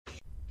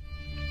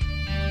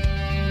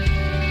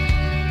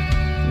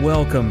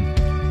Welcome.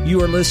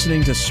 You are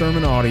listening to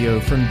sermon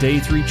audio from Day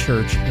 3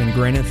 Church in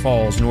Granite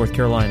Falls, North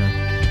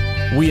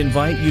Carolina. We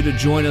invite you to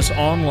join us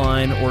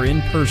online or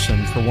in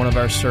person for one of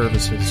our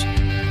services.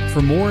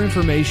 For more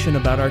information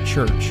about our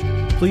church,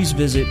 please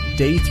visit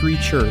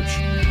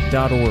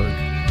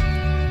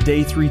day3church.org.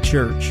 Day 3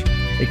 Church.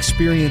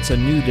 Experience a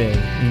new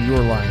day in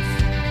your life.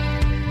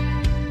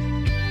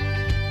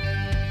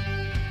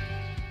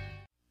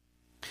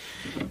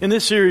 In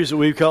this series that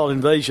we've called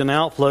Invasion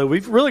Outflow,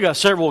 we've really got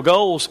several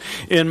goals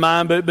in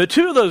mind, but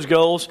two of those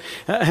goals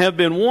have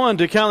been, one,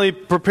 to kind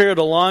of prepare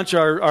to launch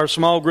our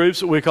small groups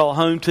that we call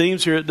home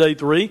teams here at Day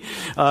 3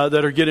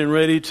 that are getting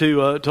ready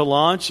to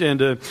launch, and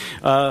to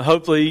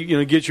hopefully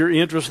get your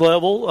interest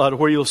level to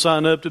where you'll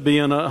sign up to be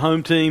in a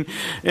home team,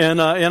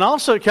 and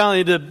also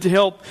kind of to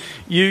help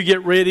you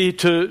get ready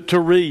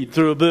to read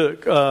through a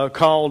book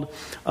called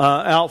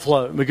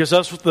Outflow, because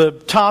that's what the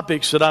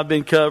topics that I've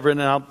been covering,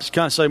 and I'll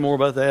kind of say more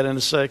about that in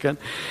a second. One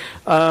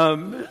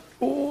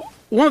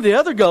of the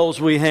other goals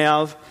we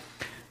have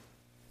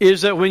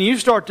is that when you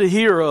start to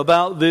hear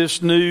about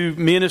this new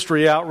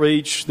ministry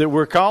outreach that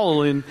we're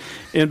calling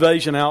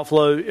Invasion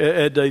Outflow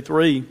at Day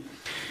 3,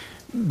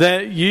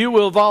 that you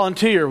will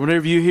volunteer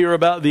whenever you hear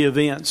about the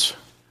events,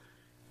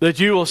 that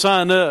you will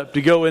sign up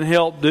to go and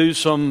help do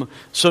some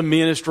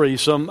ministry,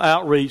 some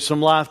outreach,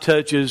 some life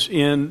touches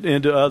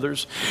into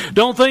others.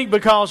 Don't think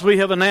because we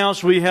have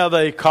announced we have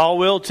a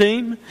Caldwell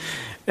team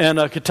and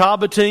a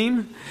Catawba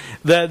team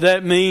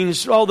that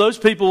means, those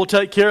people will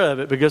take care of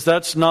it, because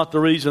that's not the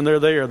reason they're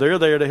there. They're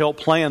there to help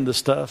plan the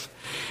stuff.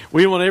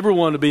 We want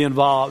everyone to be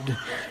involved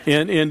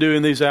in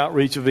doing these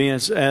outreach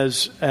events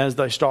as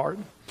they start.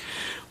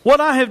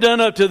 What I have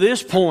done up to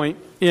this point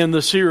in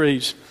the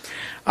series,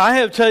 I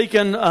have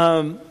taken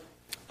a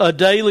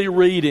daily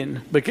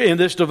reading in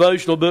this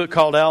devotional book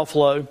called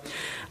Outflow.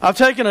 I've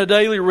taken a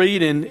daily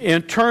reading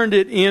and turned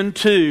it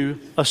into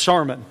a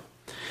sermon.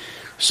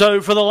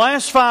 So for the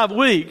last 5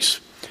 weeks,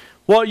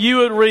 what you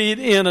would read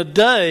in a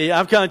day,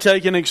 I've kind of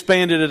taken and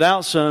expanded it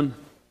out some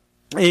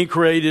and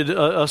created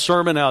a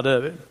sermon out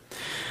of it.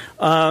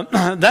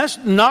 That's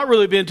not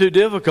really been too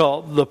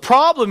difficult. The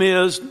problem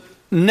is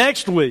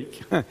next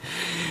week,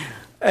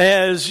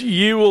 as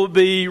you will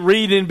be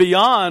reading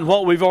beyond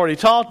what we've already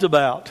talked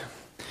about,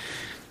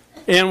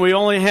 and we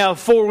only have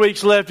 4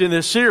 weeks left in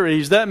this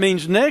series. That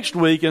means next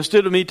week,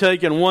 instead of me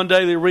taking one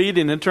daily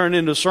reading and turn it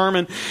into a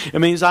sermon, it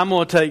means I'm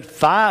going to take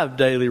 5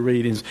 daily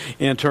readings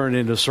and turn it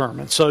into a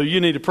sermon. So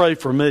you need to pray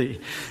for me,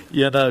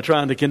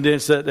 trying to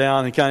condense that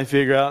down and kind of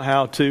figure out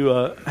how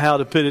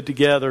to put it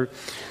together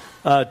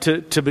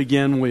to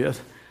begin with.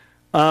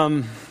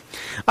 I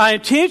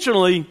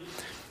intentionally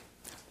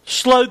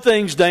slowed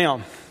things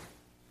down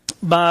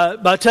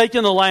by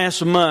taking the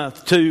last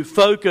month to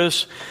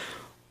focus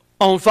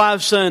on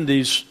 5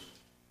 Sundays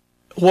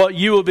what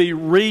you will be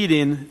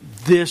reading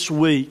this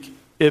week,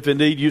 if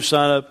indeed you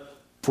sign up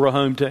for a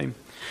home team.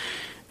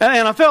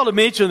 And I failed to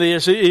mention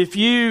this. If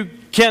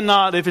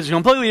it's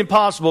completely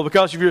impossible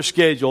because of your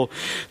schedule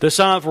to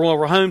sign up for one of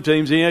our home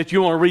teams, and if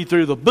you want to read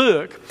through the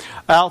book,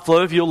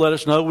 Outflow, if you'll let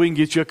us know, we can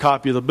get you a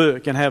copy of the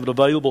book and have it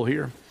available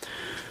here.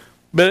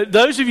 But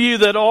those of you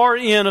that are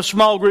in a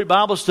small group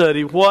Bible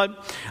study,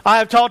 what I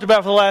have talked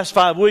about for the last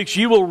 5 weeks,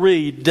 you will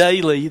read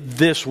daily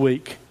this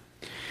week.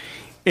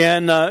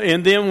 And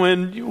then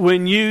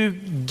when you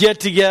get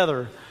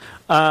together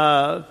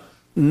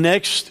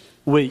next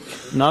week,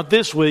 not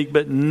this week,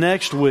 but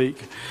next week,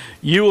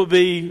 you will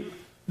be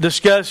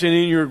discussing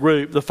in your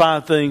group the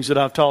 5 things that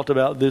I've talked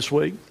about this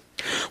week.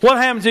 What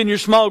happens in your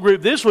small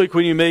group this week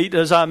when you meet,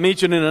 as I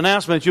mentioned in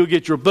announcements, you'll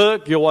get your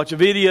book, you'll watch a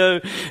video,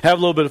 have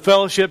a little bit of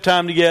fellowship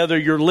time together.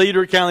 Your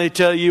leader kind of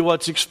tell you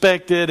what's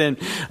expected and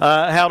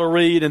how to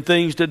read and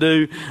things to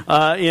do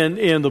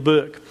in the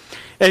book.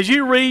 As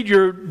you read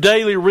your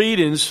daily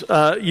readings,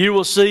 you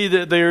will see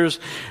that there's,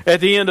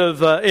 at the end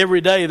of every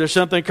day, there's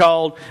something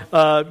called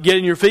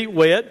getting your feet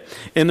wet,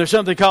 and there's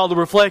something called the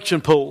reflection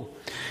pool.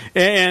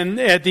 And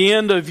at the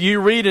end of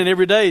you reading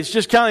every day, it's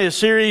just kind of a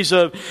series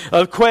of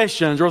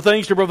questions or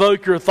things to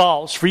provoke your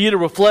thoughts, for you to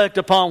reflect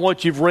upon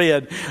what you've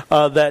read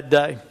that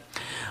day.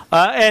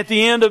 At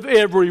the end of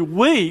every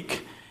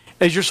week,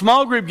 as your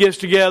small group gets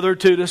together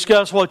to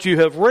discuss what you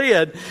have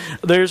read,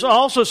 there's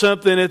also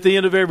something at the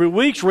end of every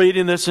week's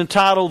reading that's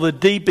entitled the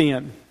Deep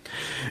End.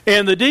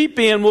 And the Deep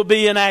End will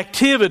be an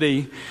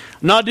activity,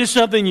 not just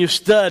something you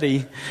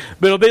study,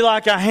 but it'll be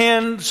like a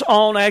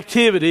hands-on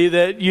activity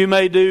that you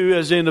may do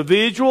as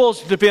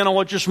individuals, depending on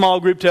what your small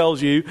group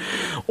tells you,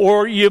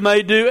 or you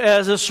may do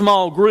as a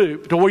small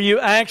group, to where you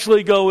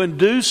actually go and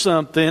do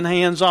something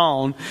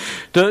hands-on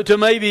to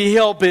maybe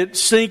help it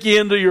sink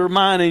into your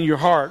mind and your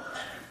heart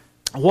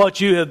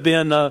what you have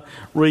been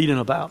reading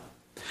about.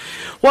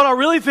 What I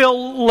really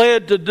feel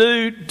led to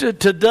do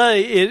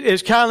today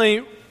is kind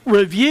of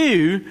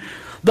review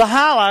the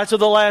highlights of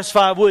the last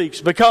 5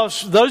 weeks,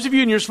 because those of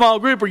you in your small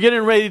group are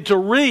getting ready to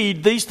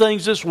read these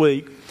things this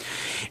week,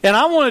 and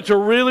I want it to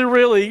really,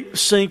 really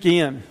sink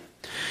in.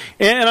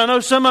 And I know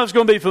some of it's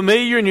going to be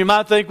familiar, and you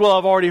might think, well,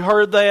 I've already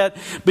heard that.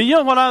 But you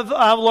know what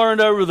I've learned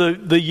over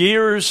the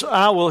years?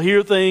 I will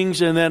hear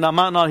things, and then I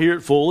might not hear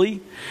it fully.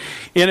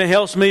 And it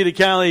helps me to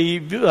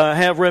kind of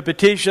have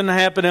repetition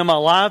happen in my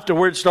life to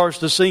where it starts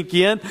to sink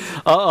in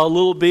a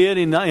little bit,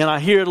 and I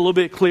hear it a little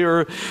bit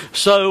clearer.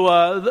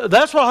 So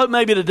that's what I hope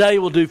maybe today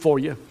will do for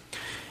you.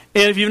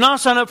 And if you've not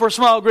signed up for a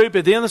small group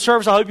at the end of the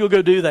service, I hope you'll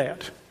go do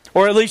that.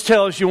 Or at least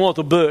tell us you want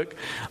the book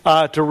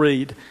to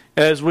read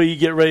as we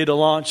get ready to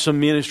launch some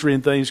ministry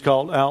and things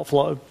called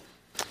Outflow.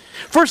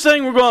 First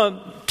thing we're going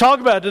to talk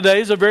about today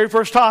is the very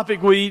first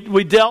topic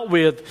we dealt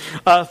with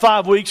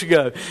 5 weeks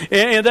ago,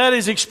 and that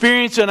is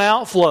experience and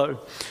outflow.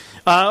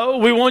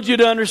 We want you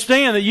to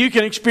understand that you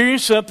can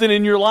experience something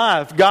in your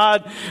life,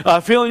 God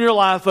filling your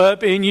life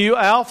up and you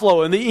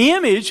outflow. And the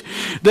image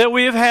that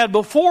we have had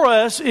before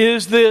us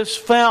is this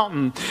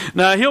fountain.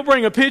 Now, he'll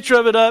bring a picture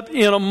of it up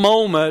in a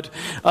moment.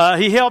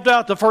 He helped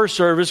out the first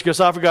service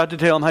because I forgot to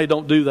tell him, hey,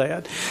 don't do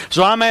that.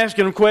 So I'm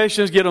asking them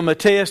questions, get them a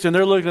test, and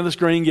they're looking at the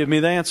screen, give me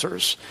the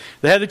answers.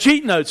 They had the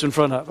cheat notes in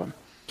front of them.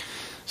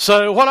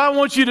 So what I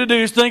want you to do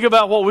is think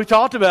about what we've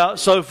talked about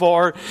so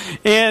far.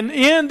 And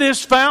in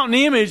this fountain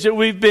image that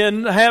we've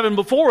been having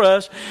before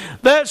us,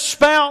 that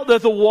spout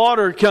that the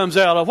water comes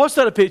out of, what's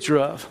that a picture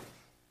of?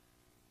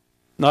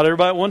 Not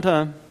everybody at one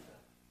time.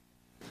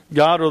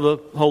 God or the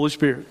Holy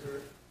Spirit,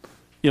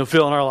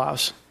 filling our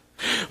lives.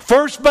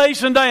 First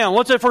basin down.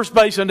 What's that first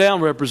basin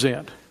down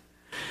represent?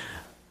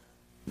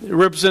 It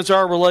represents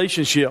our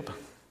relationship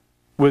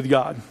with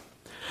God.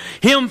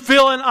 Him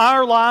filling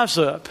our lives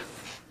up.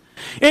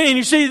 And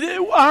you see,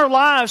 our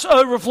lives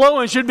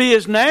overflowing should be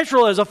as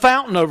natural as a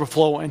fountain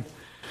overflowing.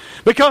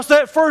 Because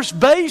that first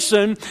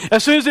basin,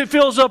 as soon as it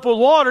fills up with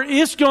water,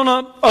 it's going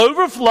to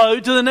overflow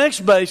to the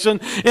next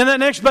basin. And that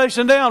next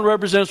basin down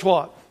represents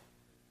what?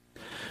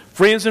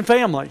 Friends and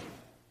family.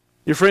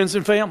 Your friends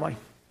and family.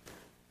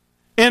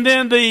 And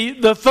then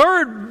the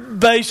third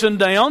basin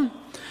down,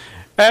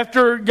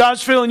 after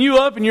God's filling you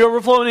up and you're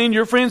overflowing in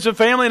your friends and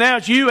family, now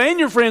it's you and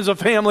your friends and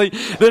family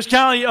that's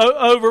kind of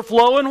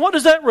overflowing. What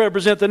does that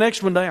represent, the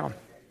next one down?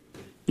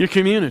 Your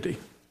community.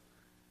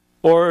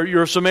 Or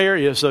your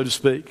Samaria, so to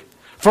speak.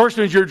 First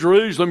one is your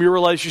Jerusalem, your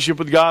relationship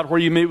with God, where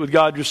you meet with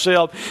God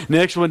yourself.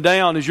 Next one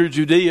down is your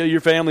Judea,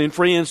 your family and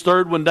friends.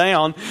 Third one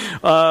down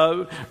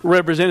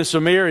represented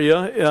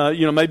Samaria,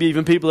 maybe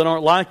even people that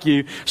aren't like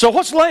you. So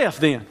what's left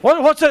then?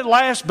 What's that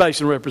last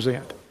basin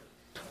represent?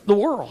 The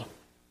world.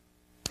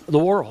 The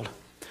world.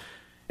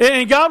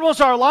 And God wants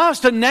our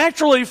lives to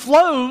naturally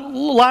flow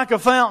like a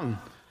fountain.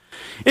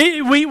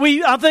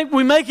 I think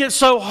we make it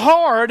so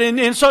hard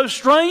and so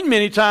strained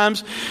many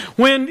times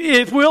when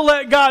if we'll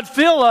let God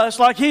fill us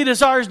like He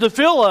desires to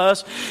fill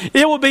us,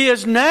 it will be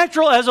as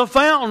natural as a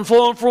fountain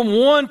flowing from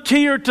one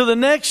tier to the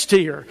next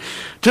tier,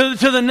 to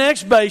the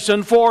next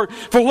basin for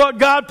what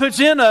God puts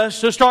in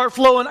us to start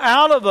flowing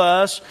out of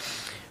us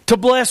to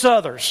bless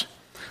others.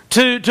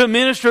 To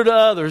minister to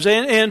others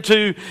and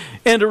to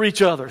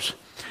reach others.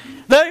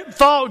 That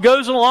thought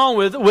goes along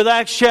with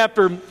Acts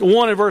chapter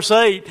 1 and verse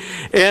 8.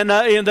 And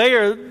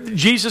there,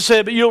 Jesus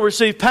said, but you'll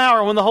receive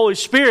power when the Holy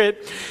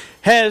Spirit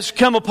has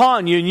come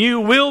upon you, and you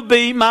will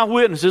be my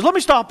witnesses. Let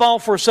me stop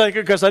off for a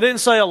second because I didn't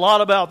say a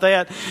lot about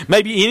that,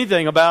 maybe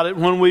anything about it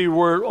when we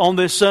were on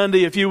this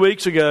Sunday a few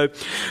weeks ago.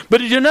 But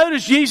did you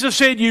notice Jesus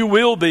said you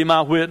will be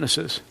my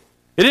witnesses?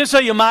 It didn't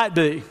say you might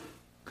be.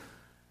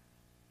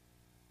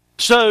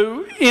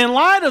 So, in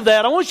light of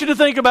that, I want you to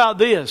think about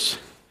this.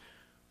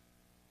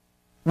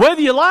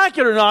 Whether you like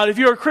it or not, if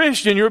you're a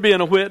Christian, you're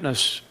being a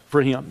witness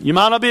for Him. You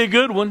might not be a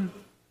good one,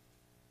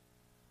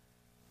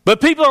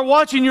 but people are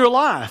watching your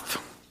life.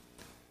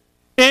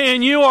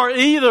 And you are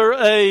either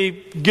a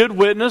good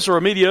witness or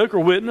a mediocre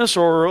witness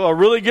or a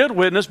really good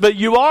witness, but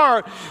you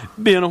are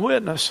being a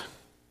witness.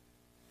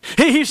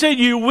 He said,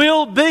 you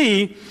will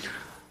be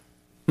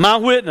my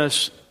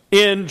witness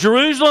in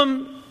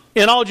Jerusalem,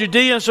 in all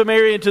Judea and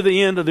Samaria, and to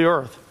the end of the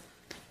earth.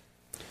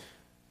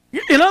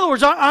 In other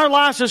words, our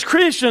lives as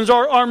Christians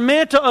are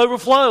meant to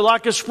overflow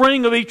like a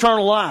spring of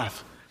eternal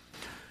life.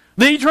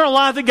 The eternal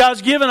life that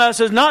God's given us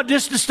is not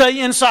just to stay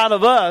inside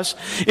of us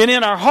and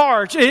in our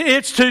hearts.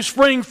 It's to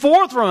spring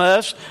forth from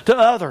us to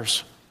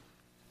others.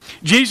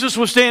 Jesus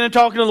was standing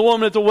talking to the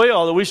woman at the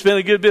well that we spent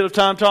a good bit of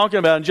time talking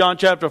about in John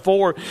chapter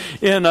 4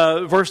 in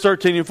verse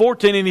 13 and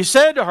 14. And He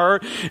said to her,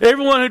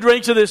 everyone who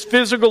drinks of this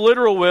physical,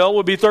 literal well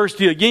will be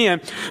thirsty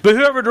again. But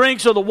whoever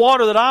drinks of the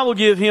water that I will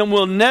give him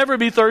will never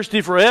be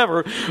thirsty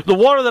forever. The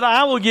water that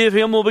I will give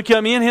him will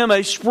become in him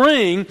a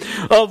spring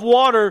of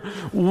water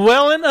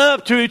welling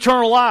up to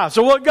eternal life.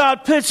 So what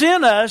God puts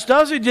in us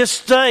doesn't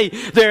just stay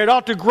there. It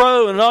ought to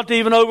grow and it ought to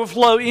even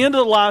overflow into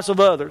the lives of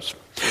others.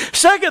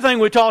 Second thing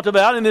we talked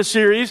about in this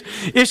series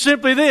is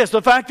simply this,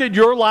 the fact that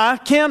your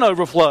life can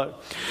overflow.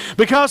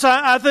 Because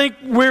I think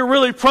we're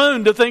really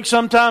prone to think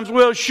sometimes,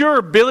 well,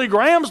 sure, Billy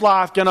Graham's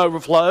life can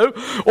overflow,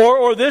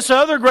 or this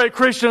other great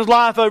Christian's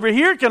life over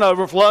here can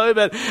overflow,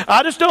 but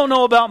I just don't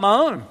know about my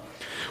own.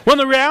 When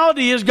the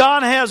reality is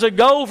God has a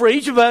goal for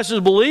each of us as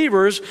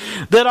believers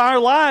that our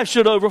lives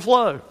should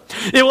overflow.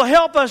 It will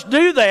help us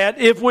do that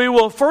if we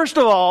will, first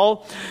of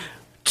all,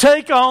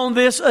 take on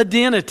this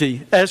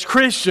identity as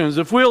Christians.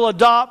 If we'll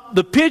adopt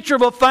the picture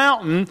of a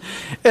fountain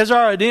as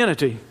our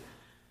identity.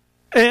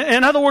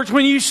 In other words,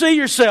 when you see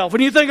yourself,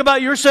 when you think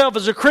about yourself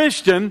as a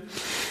Christian,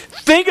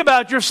 think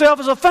about yourself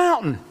as a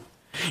fountain.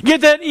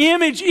 Get that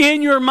image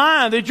in your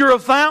mind that you're a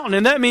fountain,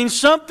 and that means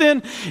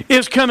something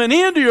is coming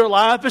into your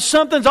life, but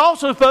something's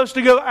also supposed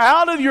to go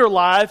out of your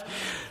life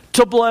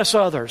to bless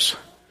others.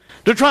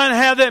 To try and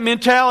have that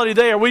mentality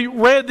there. We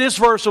read this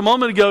verse a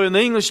moment ago in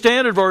the English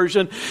Standard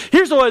Version.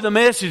 Here's the way the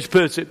Message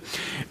puts it.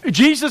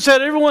 Jesus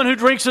said, everyone who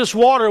drinks this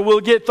water will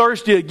get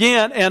thirsty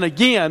again and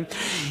again.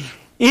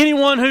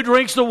 Anyone who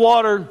drinks the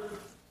water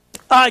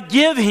I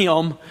give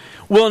him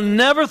will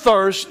never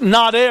thirst,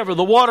 not ever.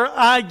 The water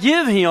I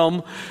give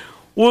him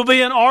will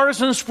be an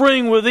artesian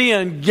spring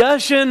within,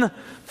 gushing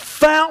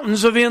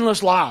fountains of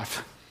endless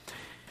life.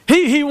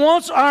 He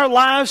wants our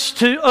lives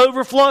to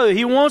overflow.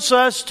 He wants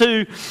us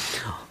to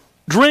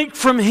drink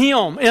from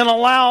Him and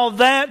allow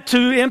that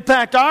to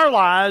impact our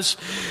lives,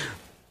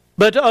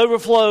 but to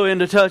overflow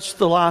and to touch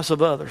the lives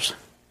of others.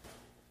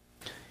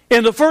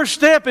 And the first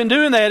step in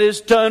doing that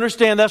is to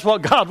understand that's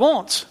what God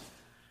wants.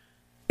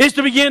 It's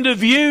to begin to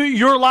view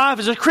your life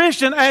as a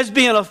Christian as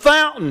being a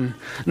fountain,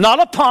 not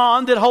a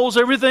pond that holds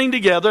everything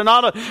together,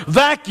 not a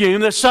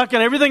vacuum that's sucking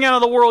everything out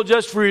of the world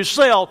just for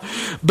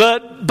yourself,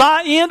 but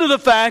buy into the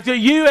fact that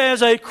you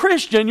as a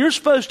Christian, you're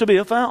supposed to be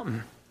a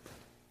fountain.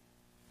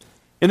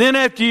 And then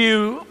after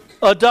you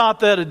adopt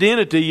that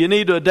identity, you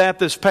need to adapt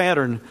this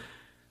pattern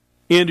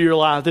into your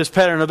life, this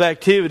pattern of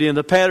activity, and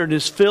the pattern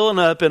is filling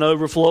up and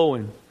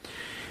overflowing.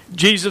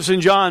 Jesus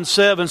in John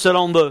 7 said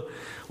on the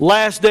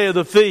last day of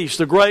the feast,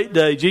 the great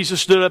day, Jesus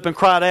stood up and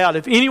cried out,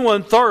 if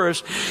anyone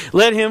thirsts,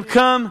 let him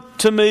come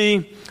to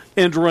me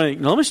and drink.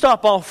 Now let me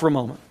stop off for a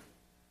moment.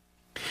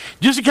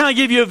 Just to kind of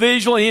give you a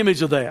visual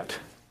image of that.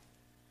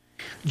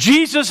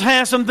 Jesus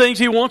has some things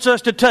He wants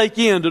us to take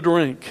in to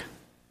drink.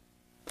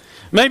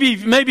 Maybe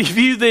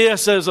view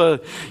this as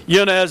a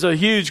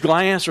huge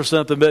glass or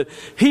something, but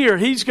here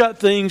He's got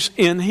things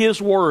in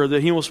His Word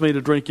that He wants me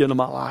to drink into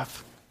my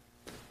life.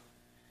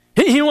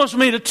 He wants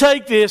me to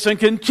take this and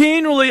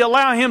continually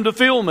allow Him to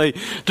fill me,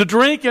 to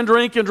drink and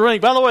drink and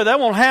drink. By the way, that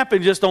won't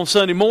happen just on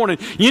Sunday morning.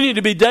 You need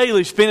to be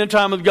daily spending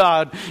time with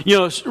God,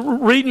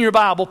 reading your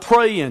Bible,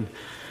 praying,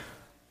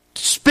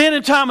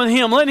 spending time with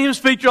Him, letting Him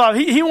speak to your life.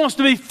 He wants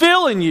to be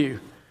filling you.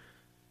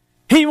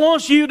 He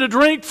wants you to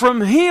drink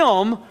from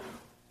Him,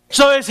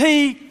 so as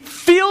He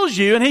fills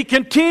you and He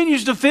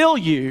continues to fill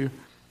you,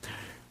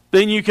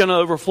 then you can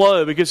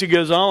overflow. Because He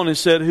goes on and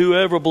said,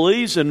 whoever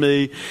believes in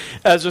me,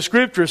 as the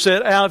Scripture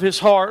said, out of his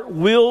heart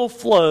will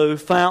flow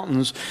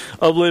fountains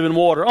of living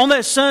water. On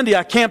that Sunday,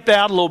 I camped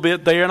out a little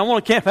bit there, and I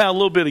want to camp out a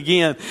little bit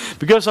again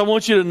because I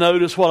want you to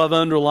notice what I've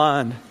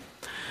underlined.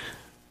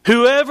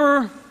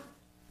 Whoever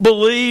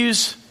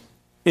believes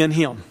in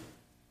Him.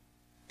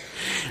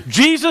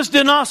 Jesus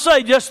did not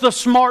say just the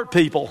smart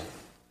people.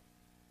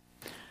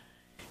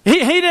 He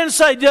didn't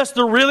say just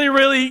the really,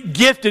 really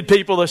gifted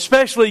people, the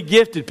especially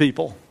gifted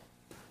people.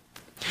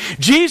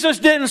 Jesus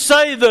didn't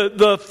say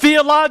the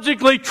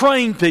theologically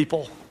trained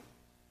people.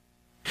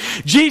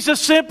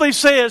 Jesus simply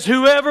says,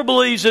 whoever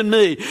believes in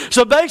me.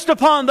 So based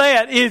upon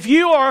that, if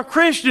you are a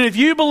Christian, if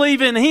you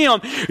believe in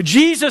Him,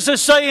 Jesus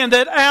is saying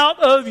that out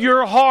of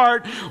your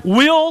heart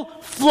will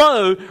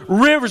flow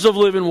rivers of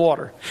living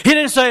water. He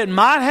didn't say it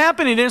might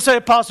happen. He didn't say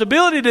a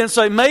possibility. He didn't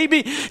say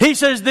maybe. He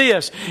says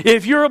this,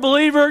 if you're a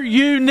believer,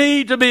 you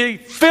need to be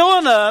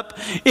filling up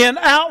and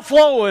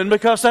outflowing,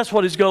 because that's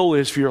what His goal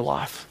is for your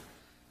life.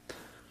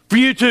 For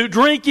you to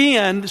drink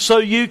in so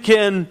you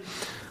can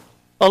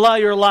allow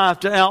your life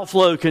to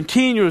outflow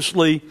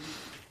continuously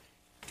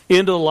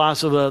into the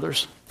lives of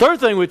others. Third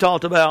thing we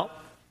talked about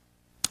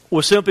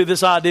was simply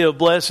this idea of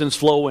blessings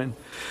flowing.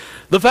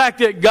 The fact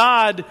that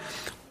God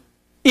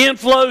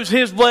inflows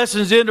His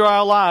blessings into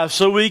our lives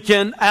so we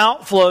can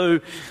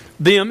outflow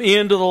them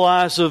into the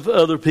lives of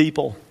other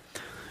people.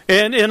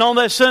 And on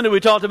that Sunday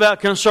we talked about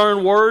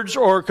concerned words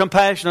or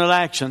compassionate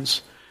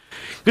actions.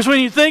 Because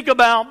when you think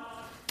about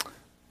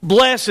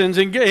blessings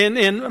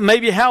and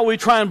maybe how we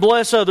try and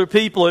bless other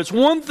people, it's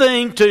one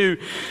thing to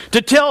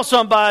tell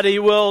somebody,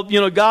 well,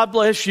 God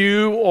bless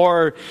you,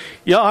 or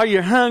are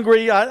you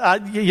hungry?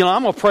 I'm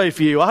going to pray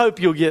for you. I hope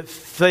you'll get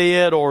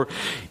fed, or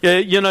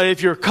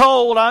if you're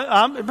cold,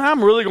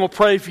 I'm really going to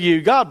pray for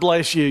you. God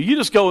bless you. You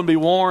just go and be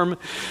warm,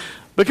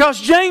 because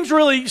James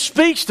really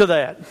speaks to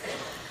that.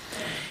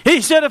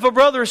 He said, if a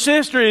brother or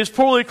sister is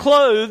poorly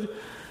clothed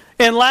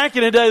and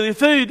lacking in daily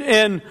food,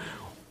 and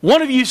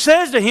one of you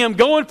says to him,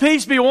 go in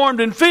peace, be warmed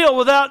and filled,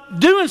 without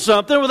doing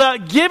something,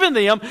 without giving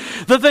them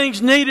the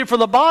things needed for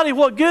the body,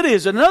 what good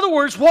is it? In other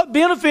words, what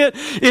benefit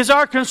is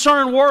our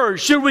concerned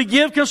words? Should we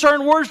give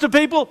concerned words to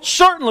people?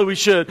 Certainly we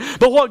should.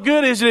 But what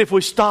good is it if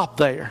we stop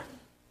there?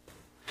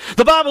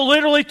 The Bible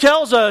literally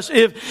tells us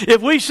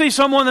if we see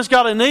someone that's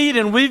got a need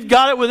and we've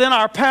got it within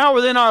our power,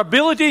 within our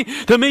ability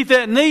to meet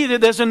that need,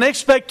 that there's an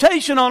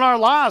expectation on our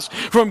lives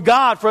from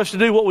God for us to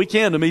do what we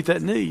can to meet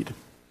that need.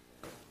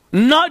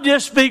 Not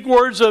just speak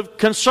words of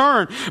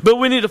concern, but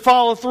we need to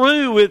follow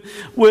through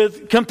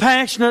with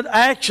compassionate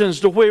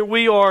actions to where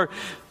we are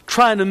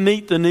trying to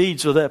meet the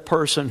needs of that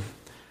person.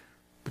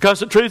 Because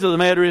the truth of the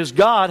matter is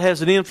God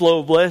has an inflow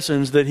of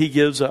blessings that He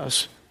gives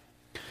us.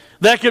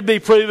 That could be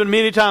proven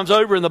many times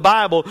over in the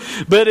Bible.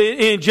 But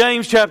in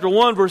James chapter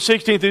 1, verse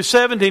 16 through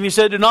 17, he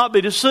said, "Do not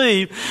be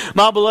deceived,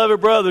 my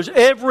beloved brothers.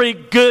 Every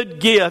good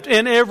gift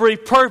and every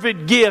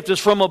perfect gift is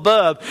from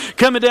above,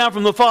 coming down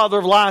from the Father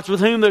of lights,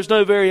 with whom there's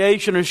no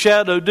variation or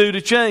shadow due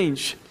to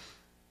change."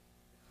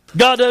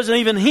 God doesn't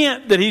even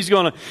hint that He's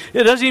going to,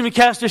 it doesn't even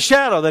cast a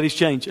shadow that He's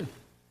changing.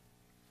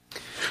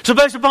 So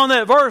based upon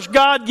that verse,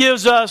 God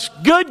gives us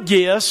good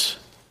gifts.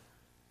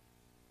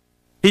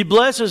 He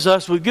blesses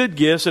us with good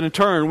gifts, and in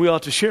turn, we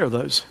ought to share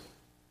those.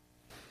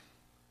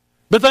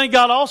 But thank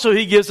God also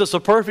He gives us a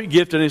perfect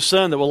gift in His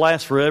Son that will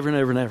last forever and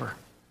ever and ever.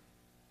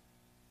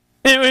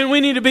 And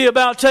we need to be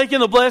about taking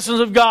the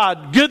blessings of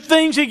God, good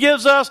things He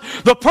gives us,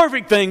 the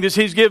perfect thing that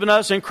He's given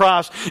us in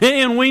Christ.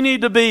 And we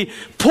need to be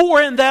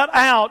pouring that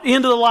out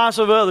into the lives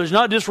of others,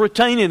 not just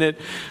retaining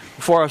it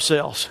for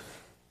ourselves.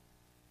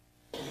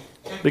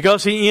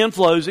 Because He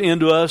inflows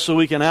into us so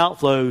we can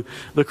outflow.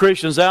 The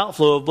Christian's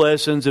outflow of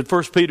blessings in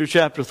 1 Peter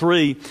chapter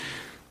 3,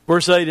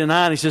 verse 8 and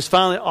 9, he says,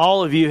 "Finally,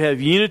 all of you have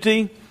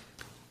unity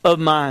of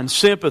mind,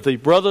 sympathy,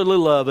 brotherly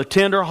love, a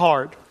tender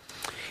heart,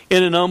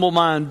 and an humble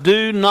mind.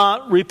 Do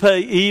not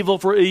repay evil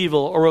for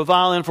evil or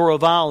reviling for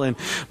reviling,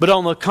 but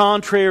on the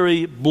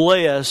contrary,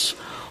 bless.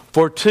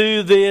 For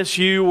to this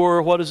you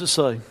were," what does it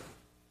say?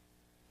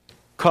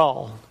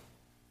 "Called,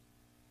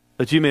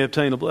 that you may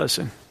obtain a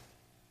blessing."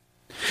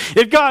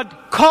 If God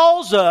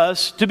calls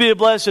us to be a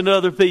blessing to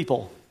other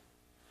people,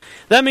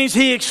 that means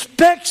He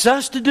expects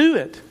us to do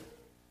it.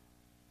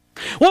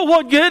 Well,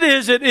 what good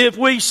is it if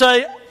we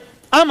say,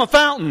 "I'm a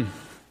fountain,"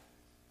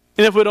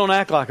 and if we don't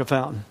act like a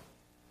fountain?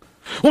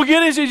 What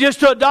good is it just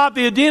to adopt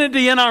the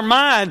identity in our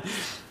mind,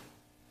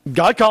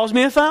 "God calls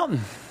me a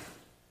fountain,"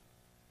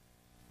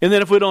 and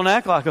then if we don't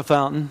act like a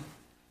fountain,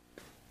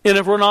 and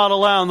if we're not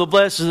allowing the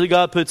blessings that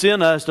God puts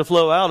in us to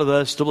flow out of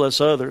us to bless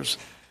others,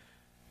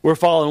 we're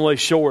falling way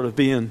short of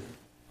being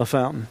a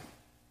fountain.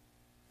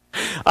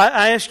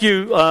 I asked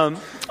you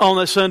on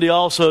that Sunday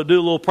also, do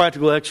a little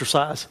practical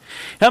exercise.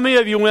 How many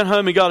of you went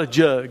home and got a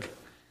jug?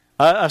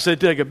 I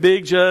said take a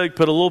big jug,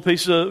 put a little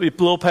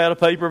pad of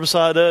paper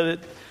beside of it,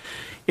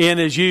 and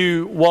as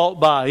you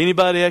walk by,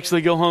 anybody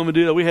actually go home and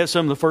do that? We had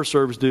some of the first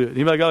service do it.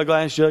 Anybody got a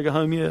glass jug at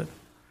home yet?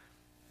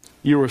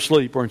 You were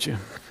asleep, weren't you?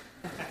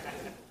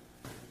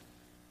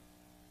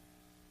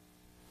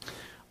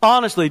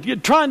 Honestly,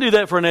 try and do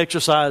that for an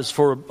exercise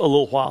for a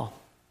little while.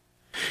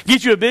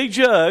 Get you a big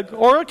jug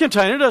or a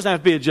container. It doesn't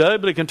have to be a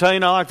jug, but a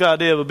container. I like the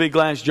idea of a big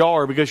glass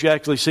jar because you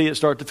actually see it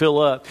start to fill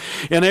up.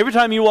 And every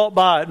time you walk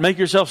by it, make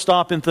yourself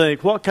stop and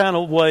think, what kind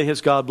of way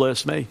has God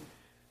blessed me?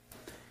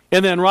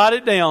 And then write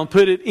it down,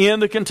 put it in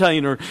the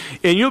container,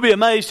 and you'll be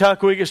amazed how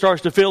quick it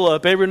starts to fill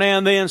up. Every now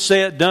and then,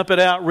 say it, dump it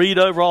out, read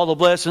over all the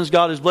blessings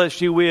God has blessed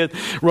you with,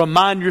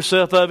 remind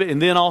yourself of it,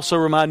 and then also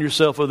remind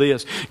yourself of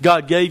this.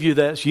 God gave you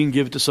that so you can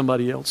give it to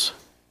somebody else.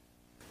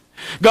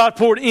 God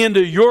poured into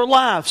your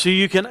life so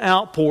you can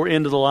outpour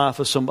into the life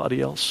of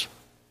somebody else.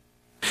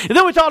 And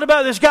then we talked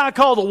about this guy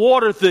called the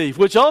water thief,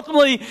 which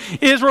ultimately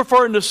is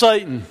referring to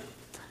Satan.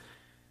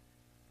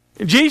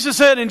 Jesus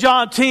said in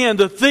John 10,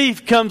 "The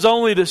thief comes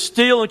only to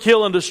steal and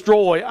kill and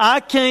destroy. I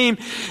came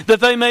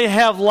that they may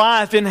have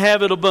life and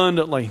have it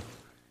abundantly."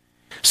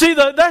 See,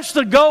 that's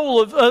the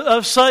goal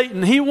of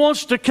Satan. He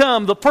wants to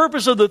come. The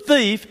purpose of the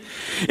thief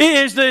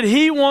is that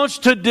he wants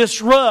to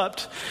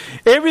disrupt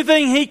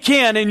everything he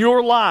can in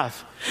your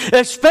life.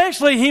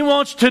 Especially he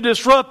wants to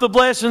disrupt the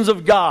blessings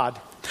of God.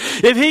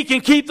 If he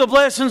can keep the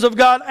blessings of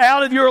God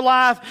out of your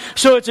life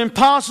so it's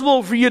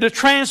impossible for you to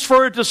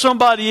transfer it to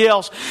somebody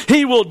else,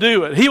 he will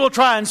do it. He will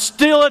try and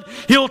steal it.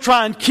 He'll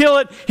try and kill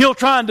it. He'll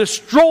try and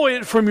destroy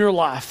it from your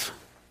life.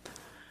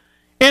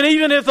 And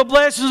even if the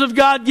blessings of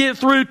God get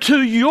through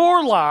to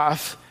your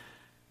life,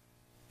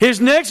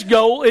 his next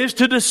goal is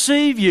to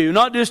deceive you.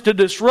 Not just to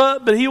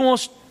disrupt, but he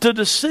wants to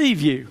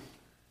deceive you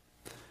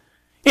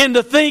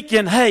into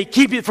thinking, hey,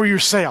 keep it for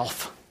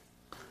yourself.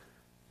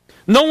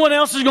 No one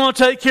else is going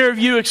to take care of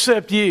you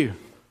except you.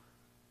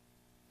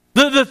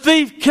 The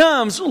thief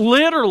comes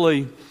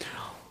literally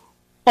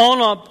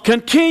on a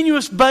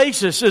continuous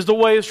basis, is the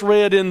way it's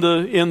read in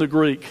the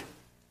Greek.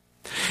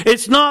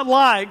 It's not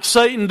like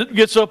Satan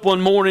gets up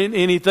one morning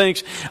and he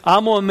thinks,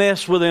 I'm going to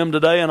mess with them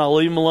today and I'll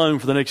leave them alone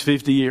for the next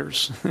 50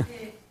 years.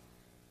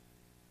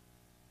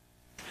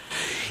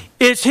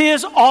 It's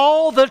his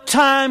all the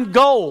time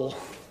goal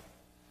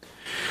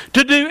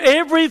to do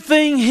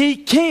everything he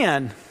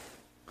can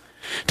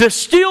to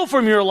steal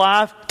from your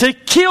life, to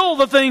kill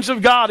the things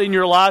of God in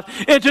your life,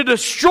 and to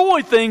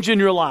destroy things in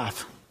your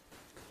life.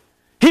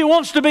 He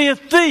wants to be a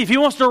thief. He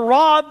wants to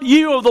rob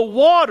you of the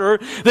water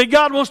that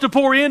God wants to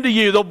pour into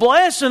you, the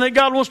blessing that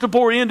God wants to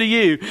pour into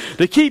you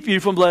to keep you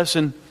from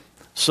blessing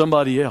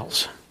somebody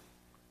else.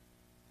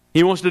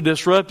 He wants to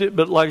disrupt it,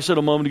 but like I said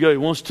a moment ago, he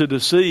wants to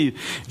deceive.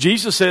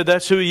 Jesus said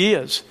that's who he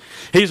is.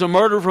 He's a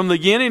murderer from the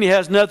beginning. He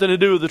has nothing to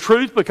do with the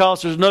truth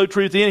because there's no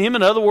truth in him.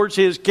 In other words,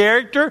 his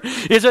character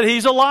is that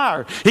he's a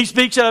liar. He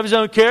speaks out of his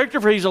own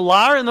character, for he's a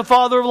liar and the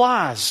father of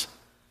lies.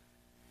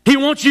 He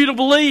wants you to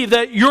believe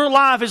that your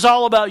life is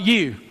all about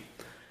you.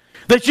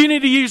 That you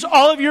need to use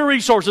all of your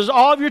resources,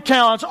 all of your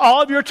talents,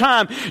 all of your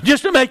time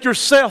just to make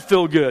yourself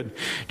feel good.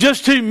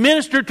 Just to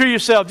minister to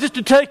yourself, just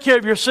to take care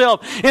of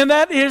yourself. And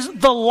that is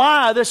the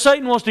lie that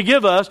Satan wants to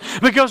give us,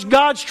 because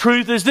God's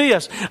truth is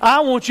this: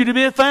 I want you to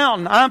be a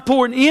fountain. I'm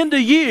pouring into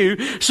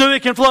you so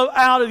it can flow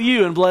out of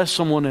you and bless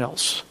someone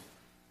else.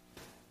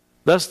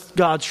 That's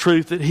God's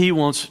truth that he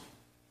wants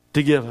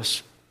to give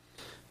us.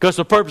 Because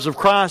the purpose of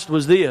Christ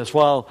was this: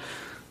 while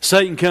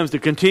Satan comes to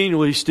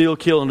continually steal,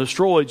 kill, and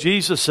destroy,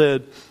 Jesus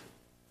said,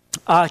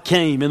 I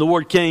came. And the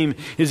word came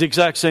is the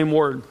exact same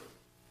word.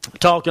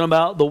 Talking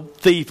about the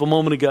thief a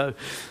moment ago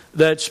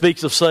that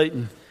speaks of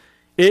Satan.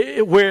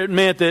 Where it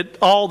meant that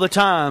all the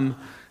time,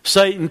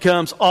 Satan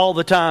comes all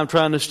the time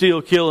trying to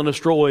steal, kill, and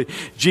destroy.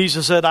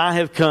 Jesus said, I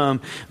have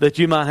come that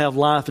you might have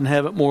life and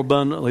have it more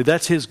abundantly.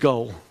 That's his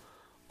goal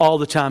all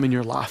the time in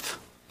your life.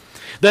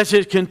 That's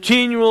his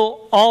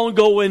continual,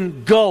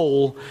 ongoing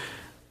goal.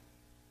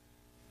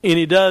 And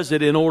he does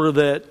it in order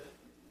that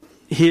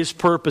his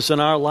purpose in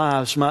our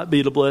lives might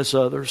be to bless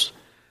others.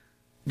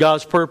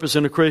 God's purpose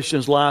in a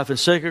Christian's life. In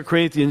 2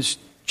 Corinthians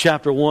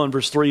chapter 1,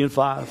 verse 3 and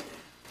 5,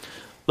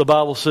 the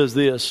Bible says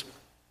this: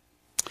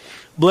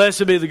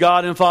 Blessed be the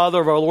God and Father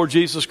of our Lord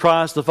Jesus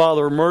Christ, the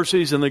Father of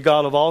mercies and the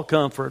God of all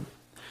comfort.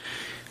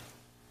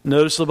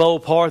 Notice the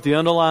bold part, the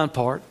underlined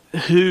part.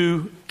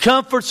 Who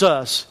comforts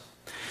us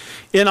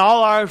in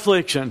all our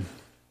affliction,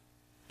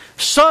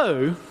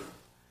 so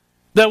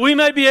that we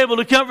may be able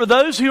to comfort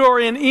those who are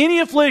in any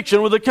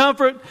affliction with the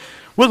comfort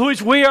with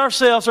which we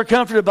ourselves are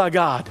comforted by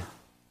God.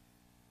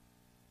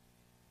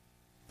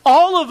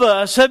 All of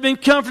us have been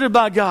comforted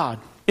by God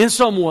in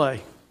some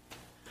way.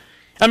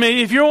 I mean,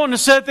 if you're wanting to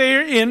sit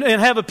there and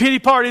have a pity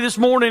party this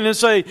morning and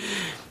say,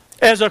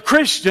 as a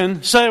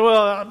Christian, say,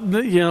 well,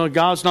 you know,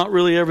 God's not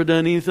really ever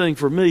done anything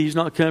for me. He's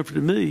not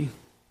comforted me.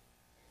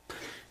 If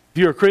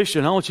you're a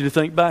Christian, I want you to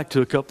think back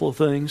to a couple of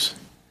things.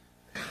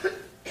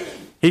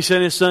 He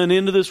sent his son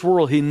into this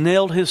world. He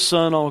nailed his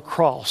son on a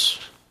cross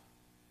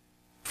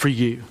for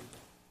you.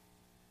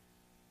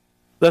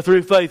 That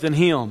through faith in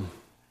him,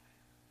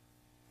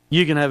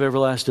 you can have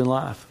everlasting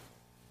life.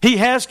 He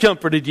has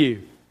comforted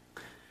you.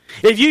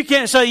 If you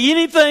can't say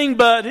anything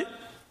but,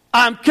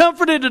 I'm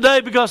comforted today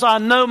because I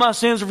know my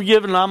sins are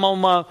forgiven and I'm on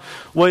my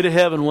way to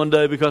heaven one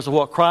day because of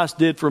what Christ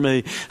did for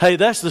me. Hey,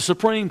 that's the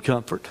supreme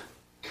comfort.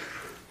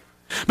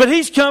 But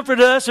he's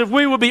comforted us, if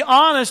we will be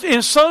honest,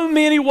 in so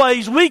many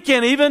ways we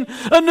can't even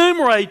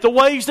enumerate the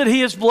ways that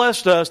he has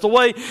blessed us, the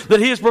way that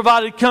he has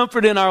provided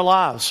comfort in our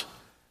lives.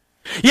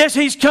 Yes,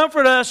 he's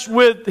comforted us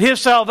with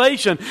his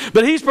salvation,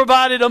 but he's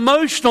provided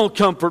emotional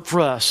comfort for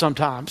us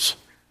sometimes.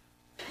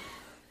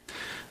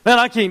 Man,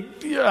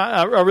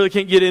 I really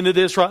can't get into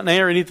this right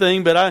now or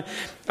anything, but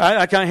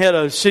I kind of had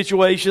a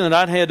situation that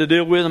I'd had to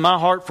deal with in my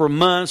heart for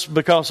months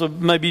because of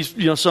maybe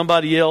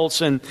somebody else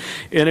and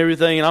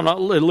everything, and I'm not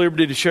at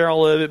liberty to share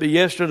all of it. But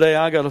yesterday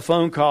I got a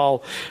phone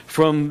call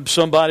from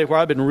somebody where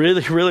I've been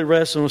really, really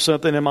wrestling with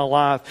something in my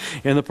life,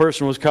 and the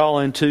person was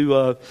calling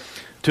to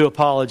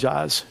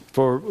apologize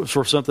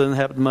for something that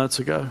happened months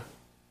ago.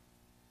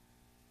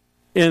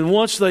 And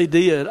once they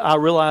did, I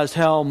realized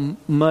how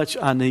much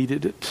I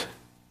needed it.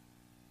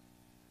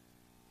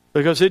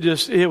 Because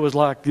it was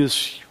like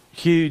this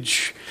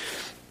huge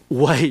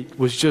weight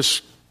was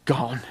just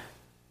gone.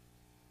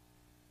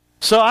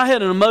 So I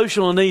had an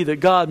emotional need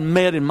that God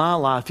met in my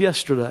life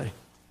yesterday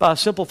by a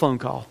simple phone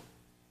call.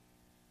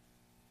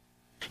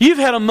 You've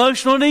had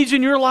emotional needs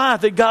in your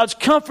life that God's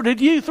comforted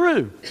you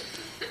through.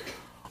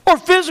 Or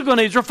physical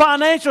needs or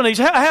financial needs.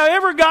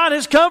 However God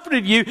has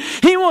comforted you,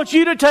 he wants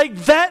you to take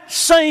that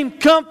same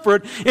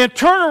comfort and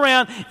turn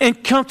around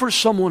and comfort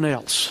someone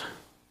else.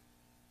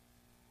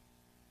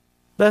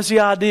 That's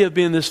the idea of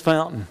being this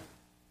fountain.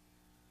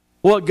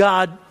 What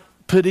God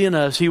put in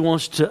us, he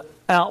wants to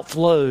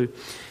outflow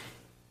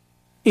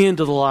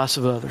into the lives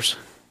of others.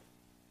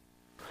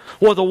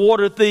 What the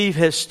water thief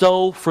has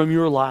stole from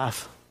your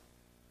life,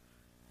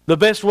 the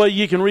best way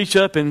you can reach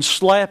up and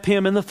slap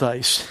him in the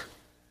face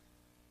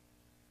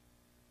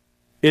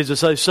is to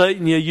say,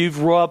 Satan, yeah,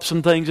 you've robbed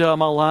some things out of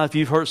my life,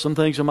 you've hurt some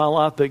things in my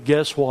life, but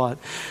guess what?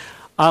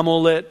 I'm going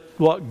to let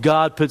what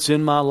God puts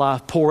in my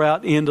life pour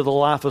out into the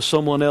life of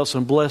someone else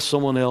and bless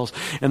someone else.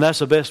 And that's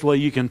the best way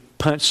you can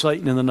punch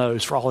Satan in the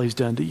nose for all he's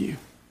done to you.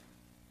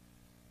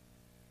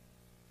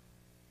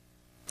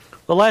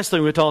 The last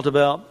thing we talked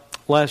about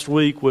last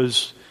week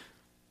was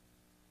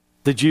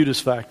the Judas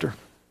factor.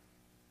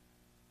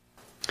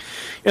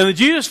 And the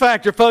Judas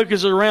factor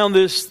focuses around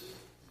this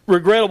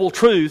regrettable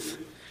truth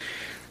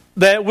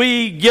that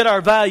we get our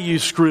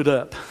values screwed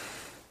up.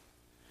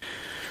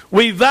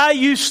 We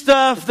value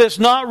stuff that's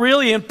not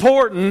really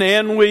important,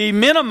 and we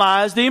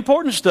minimize the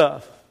important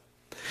stuff.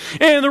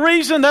 And the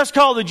reason that's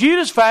called the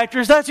Judas factor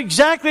is that's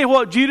exactly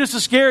what Judas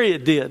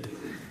Iscariot did.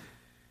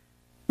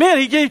 Man,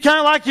 he kind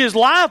of like his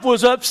life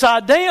was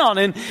upside down,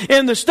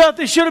 and the stuff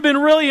that should have been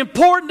really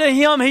important to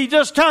him, he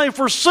just kind of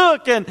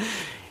forsook, and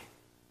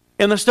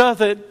the stuff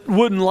that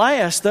wouldn't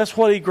last, that's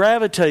what he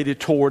gravitated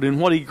toward and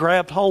what he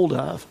grabbed hold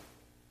of.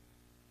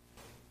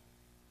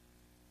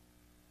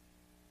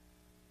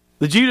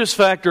 The Judas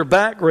factor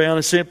background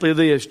is simply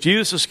this.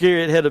 Judas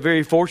Iscariot had a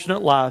very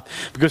fortunate life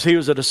because he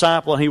was a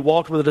disciple and he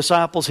walked with the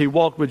disciples. He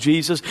walked with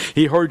Jesus.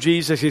 He heard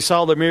Jesus. He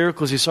saw the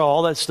miracles. He saw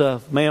all that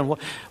stuff. Man,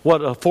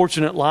 what a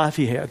fortunate life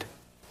he had.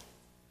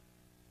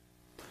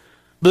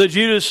 But the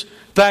Judas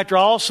factor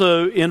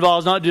also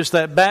involves not just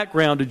that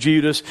background to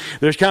Judas.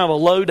 There's kind of a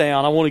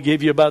lowdown I want to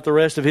give you about the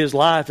rest of his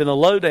life. And the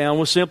lowdown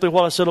was simply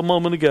what I said a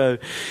moment ago.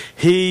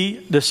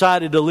 He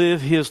decided to live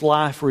his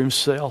life for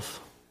himself.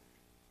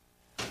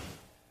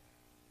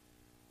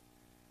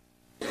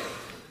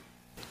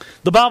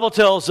 The Bible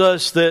tells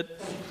us that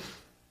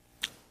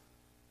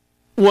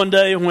one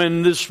day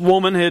when this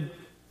woman had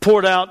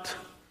poured out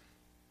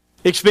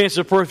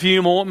expensive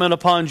perfume ointment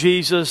upon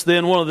Jesus,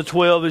 then one of the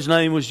 12, his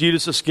name was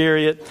Judas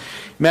Iscariot,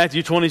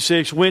 Matthew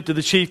 26, went to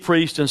the chief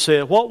priest and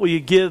said, "What will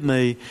you give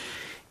me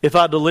if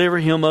I deliver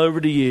him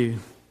over to you?"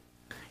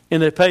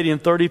 And they paid him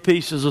 30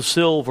 pieces of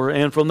silver,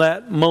 and from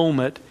that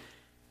moment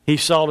he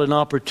sought an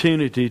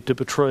opportunity to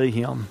betray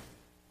him.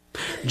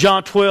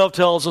 John 12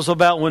 tells us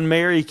about when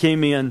Mary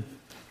came in.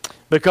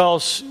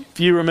 Because if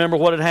you remember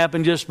what had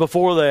happened just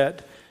before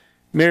that,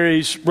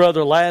 Mary's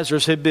brother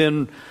Lazarus had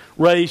been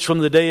raised from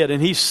the dead,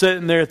 and he's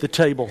sitting there at the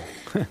table.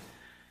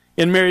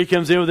 And Mary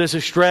comes in with this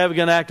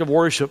extravagant act of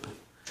worship.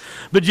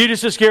 But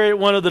Judas Iscariot,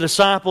 one of the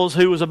disciples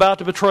who was about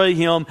to betray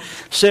him,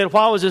 said,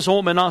 "Why was this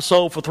ointment not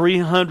sold for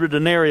 300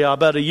 denarii,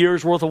 about a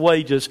year's worth of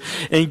wages,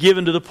 and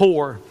given to the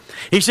poor?"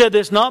 He said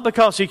this not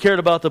because he cared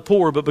about the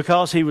poor, but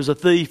because he was a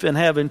thief, and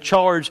having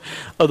charge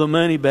of the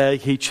money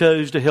bag, he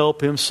chose to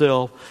help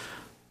himself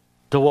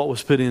to what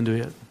was put into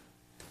it.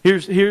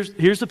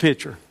 Here's the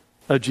picture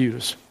of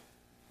Judas.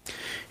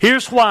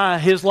 Here's why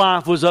his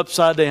life was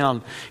upside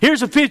down.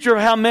 Here's a picture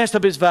of how messed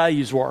up his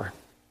values were.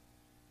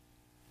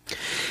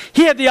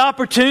 He had the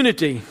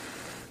opportunity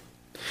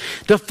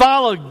to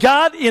follow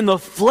God in the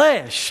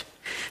flesh,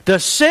 to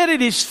sit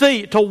at His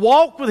feet, to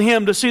walk with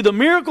Him, to see the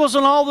miracles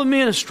and all the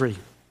ministry.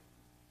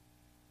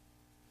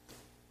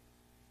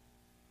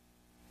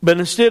 But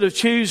instead of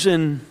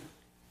choosing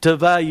to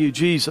value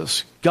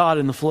Jesus, God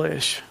in the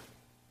flesh,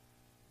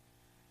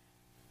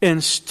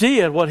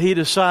 instead, what he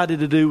decided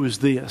to do was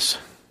this.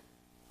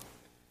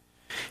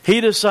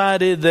 He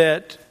decided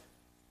that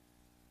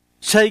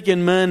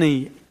taking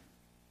money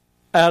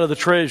out of the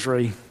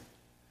treasury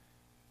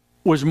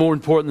was more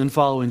important than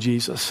following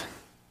Jesus.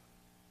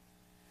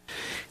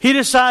 He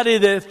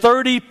decided that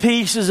 30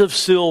 pieces of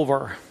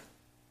silver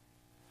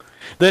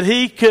that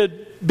he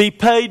could be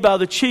paid by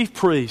the chief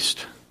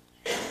priest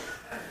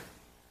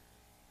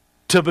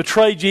to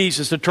betray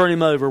Jesus, to turn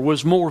him over,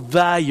 was more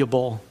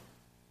valuable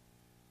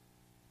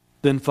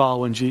than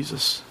following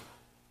Jesus.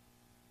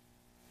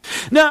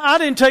 Now, I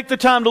didn't take the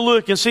time to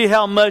look and see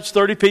how much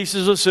 30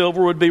 pieces of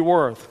silver would be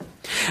worth.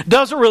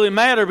 Doesn't really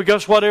matter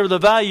because whatever the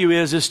value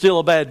is still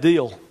a bad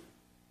deal.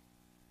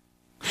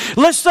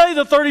 Let's say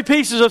the 30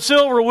 pieces of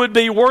silver would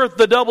be worth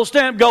the double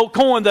stamped gold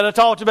coin that I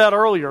talked about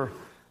earlier.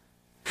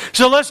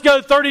 So let's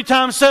go 30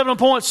 times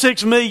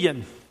 7.6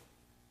 million.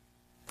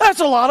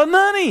 That's a lot of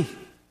money.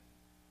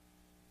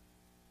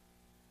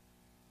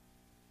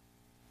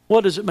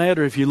 What does it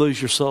matter if you lose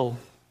your soul?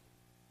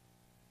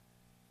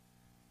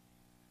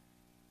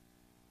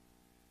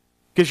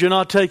 Because you're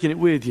not taking it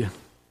with you.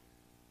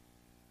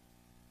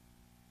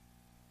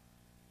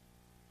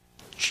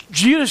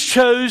 Judas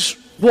chose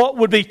what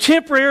would be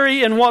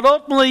temporary and what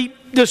ultimately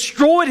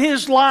destroyed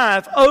his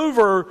life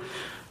over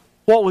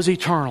what was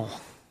eternal.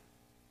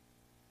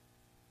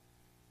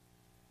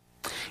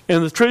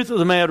 And the truth of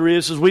the matter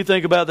is, as we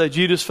think about that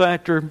Judas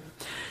factor,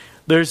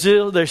 there's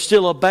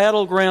still a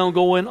battleground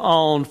going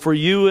on for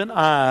you and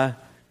I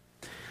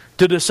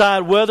to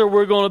decide whether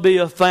we're going to be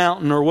a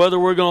fountain or whether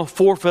we're going to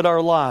forfeit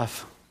our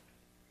life.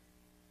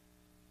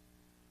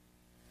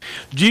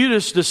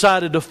 Judas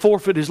decided to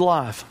forfeit his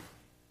life.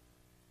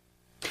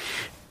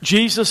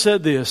 Jesus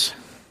said this.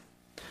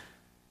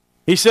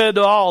 He said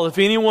to all, "If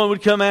anyone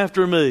would come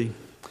after me,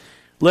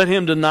 let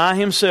him deny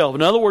himself."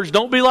 In other words,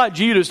 don't be like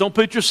Judas. Don't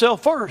put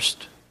yourself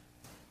first.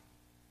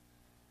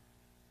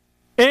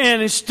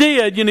 And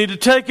instead, you need to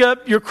take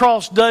up your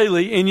cross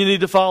daily and you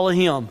need to follow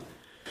Him.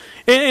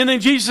 And then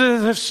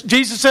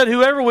Jesus said,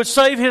 "Whoever would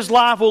save his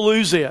life will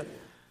lose it."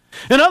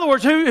 In other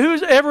words,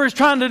 whoever is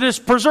trying to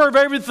just preserve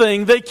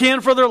everything they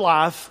can for their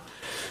life,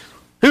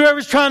 whoever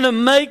is trying to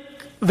make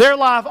their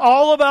life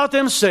all about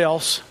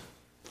themselves,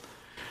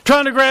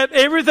 trying to grab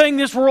everything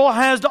this world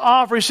has to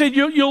offer, he said,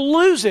 you'll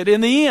lose it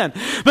in the end.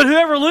 But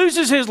whoever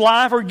loses his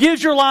life or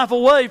gives your life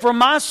away for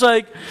my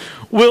sake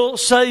will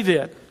save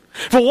it.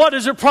 For what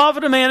does it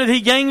profit a man if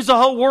he gains the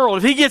whole world?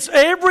 If he gets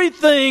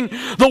everything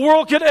the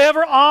world could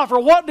ever offer,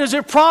 what does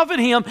it profit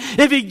him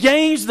if he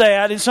gains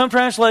that? And some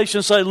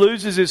translations say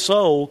loses his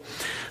soul.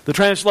 The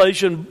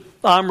translation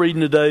I'm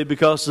reading today,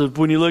 because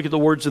when you look at the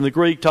words in the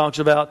Greek, talks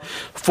about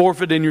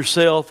forfeiting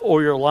yourself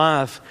or your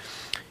life.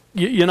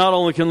 You not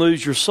only can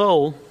lose your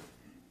soul,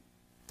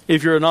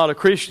 if you're not a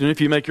Christian, if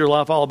you make your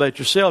life all about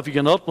yourself, you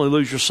can ultimately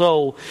lose your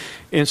soul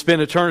and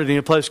spend eternity in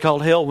a place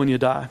called hell when you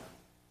die.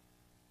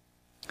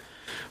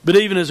 But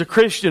even as a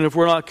Christian, if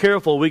we're not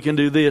careful, we can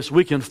do this.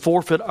 We can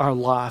forfeit our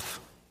life.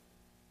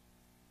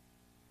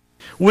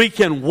 We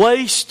can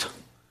waste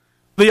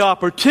the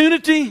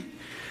opportunity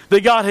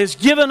that God has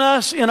given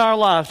us in our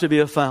life to be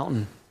a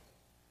fountain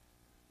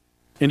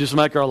and just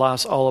make our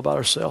lives all about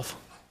ourselves.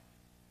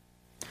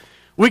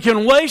 We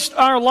can waste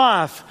our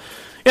life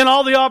in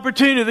all the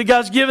opportunity that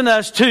God's given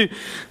us to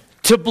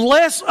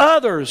bless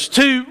others,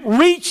 to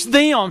reach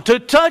them, to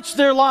touch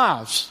their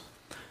lives.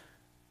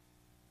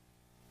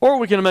 Or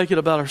we can make it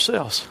about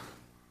ourselves.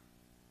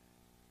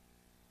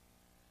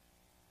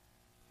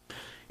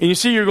 And you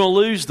see, you're going to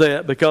lose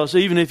that, because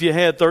even if you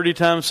had 30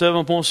 times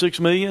 7.6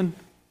 million,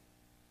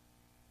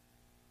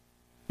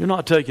 you're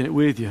not taking it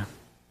with you.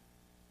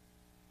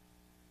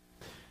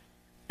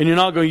 And you're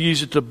not going to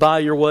use it to buy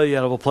your way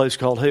out of a place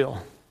called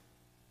hell.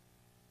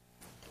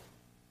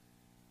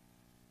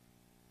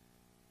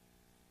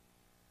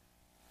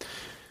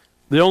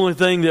 The only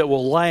thing that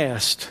will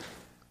last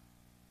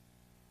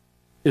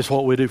is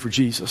what we do for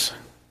Jesus.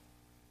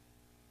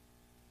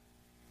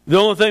 The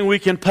only thing we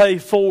can pay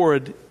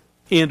forward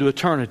into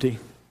eternity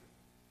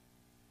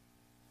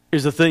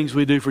is the things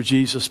we do for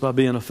Jesus by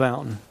being a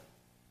fountain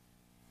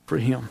for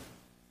Him.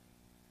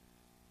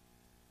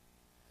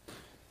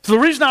 So the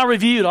reason I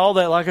reviewed all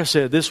that, like I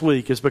said, this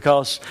week is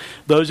because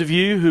those of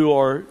you who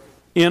are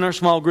in our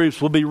small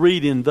groups will be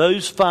reading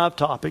those 5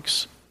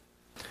 topics.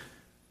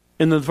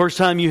 And the first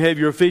time you have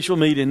your official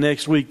meeting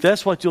next week,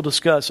 that's what you'll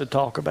discuss and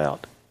talk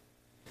about.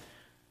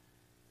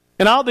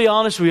 And I'll be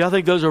honest with you, I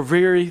think those are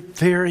very,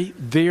 very,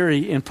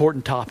 very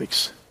important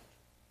topics.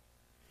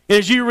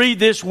 As you read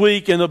this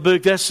week in the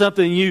book, that's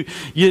something you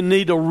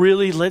need to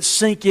really let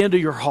sink into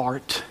your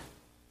heart.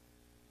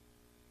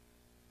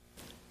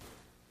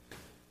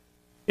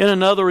 And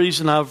another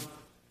reason I've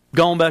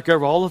gone back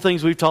over all the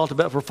things we've talked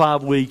about for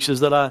 5 weeks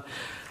is that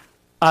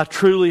I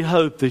truly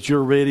hope that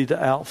you're ready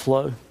to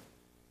outflow.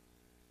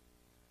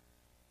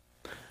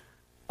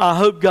 I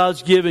hope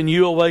God's given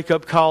you a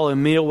wake-up call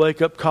and me a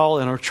wake-up call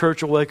and our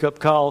church a wake-up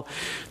call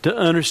to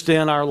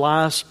understand our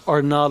lives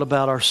are not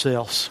about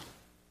ourselves.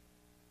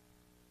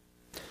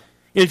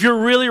 If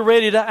you're really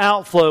ready to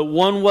outflow,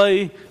 one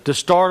way to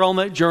start on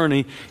that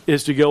journey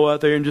is to go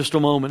out there in just a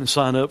moment and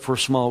sign up for a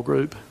small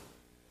group.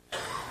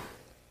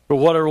 Or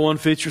whatever one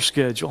fits your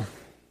schedule.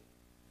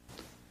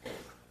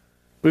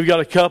 We've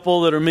got a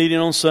couple that are meeting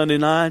on Sunday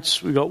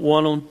nights. We've got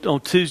one on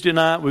Tuesday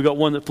night. We've got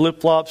one that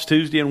flip-flops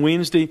Tuesday and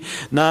Wednesday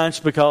nights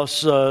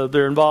because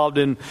they're involved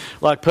in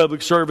like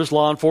public service,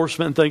 law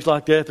enforcement, and things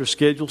like that. Their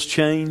schedules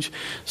change.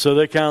 So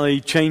they kind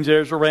of change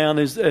theirs around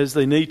as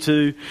they need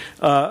to.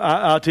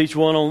 I teach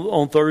one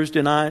on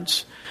Thursday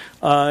nights.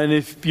 And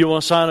if you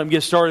want to sign up and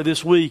get started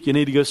this week, you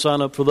need to go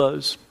sign up for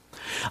those.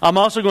 I'm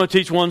also going to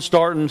teach one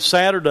starting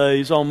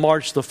Saturdays on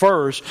March the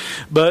 1st,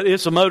 but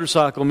it's a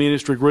motorcycle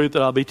ministry group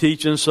that I'll be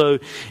teaching. So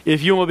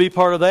if you want to be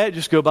part of that,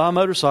 just go buy a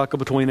motorcycle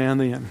between now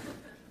and then.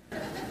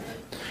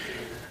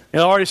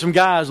 And already some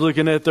guys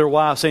looking at their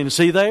wife saying,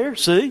 see there?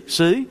 See?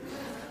 Yeah,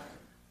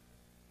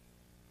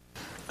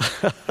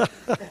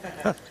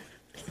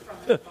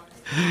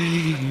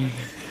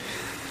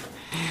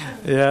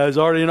 there's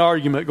already an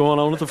argument going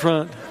on at the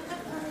front.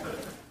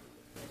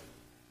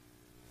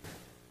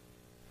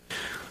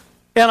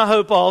 And I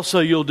hope also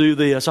you'll do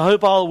this. I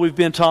hope all we've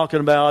been talking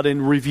about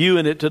and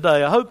reviewing it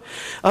today, I hope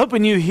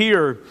when you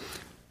hear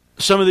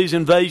some of these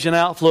invasion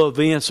outflow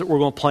events that we're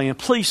going to plan,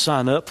 please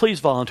sign up, please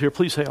volunteer,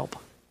 please help.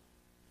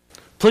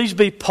 Please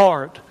be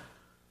part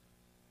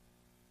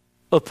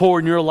of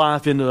pouring your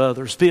life into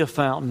others. Be a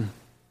fountain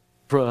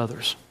for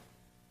others.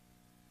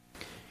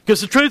 Because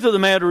the truth of the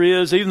matter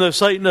is, even though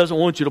Satan doesn't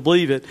want you to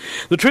believe it,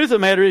 the truth of the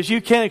matter is you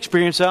can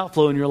experience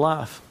outflow in your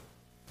life.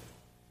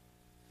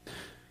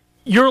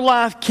 Your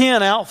life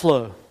can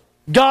outflow.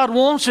 God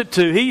wants it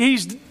to.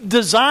 He's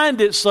designed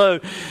it so.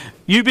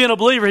 You being a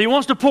believer, He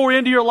wants to pour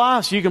into your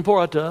life so you can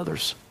pour out to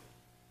others.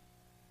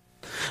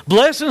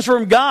 Blessings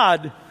from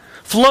God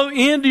flow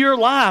into your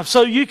life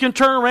so you can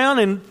turn around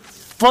and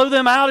flow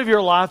them out of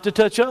your life to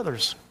touch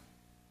others.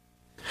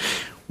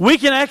 We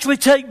can actually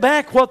take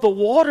back what the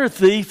water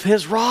thief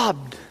has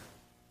robbed.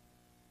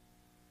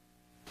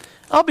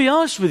 I'll be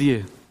honest with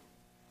you.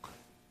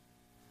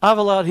 I've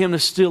allowed him to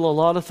steal a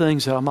lot of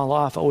things out of my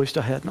life I wished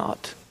I had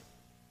not.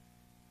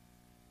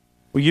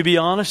 Will you be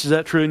honest? Is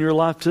that true in your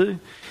life too?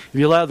 Have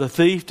you allowed the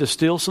thief to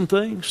steal some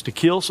things, to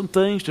kill some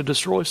things, to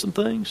destroy some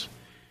things?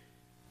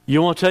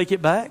 You want to take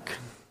it back?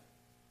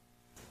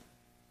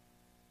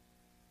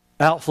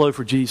 Outflow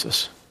for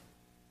Jesus.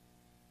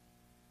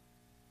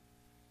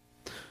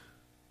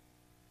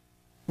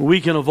 We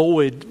can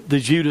avoid the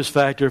Judas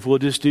factor if we'll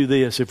just do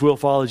this, if we'll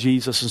follow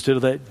Jesus instead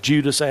of that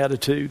Judas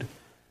attitude.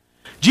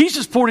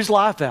 Jesus poured His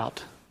life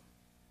out.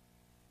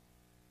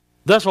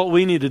 That's what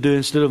we need to do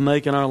instead of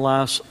making our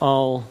lives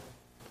all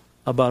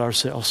about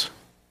ourselves.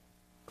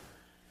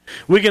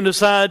 We can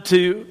decide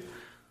to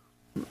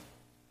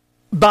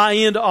buy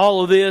into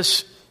all of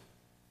this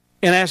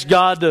and ask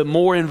God to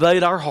more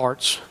invade our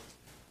hearts.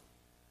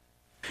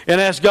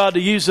 And ask God to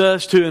use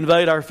us to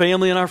invade our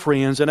family and our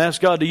friends. And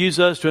ask God to use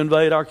us to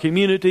invade our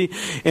community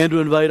and to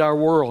invade our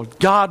world.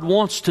 God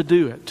wants to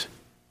do it.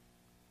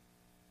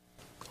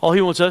 All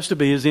He wants us to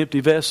be is empty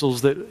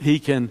vessels that He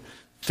can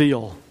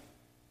fill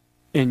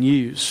and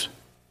use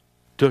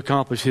to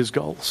accomplish His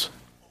goals.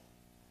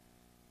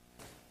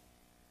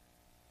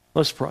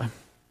 Let's pray.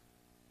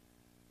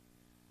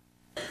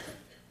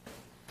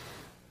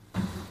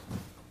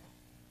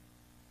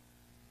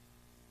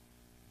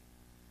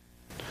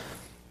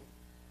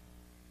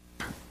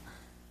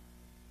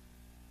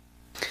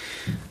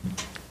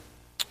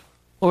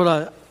 Lord,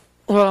 I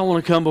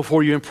want to come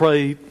before You and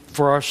pray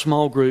for our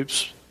small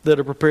groups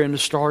that are preparing to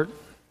start.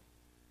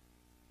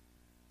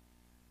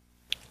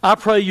 I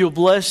pray You'll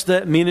bless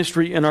that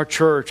ministry in our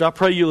church. I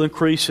pray You'll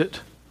increase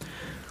it.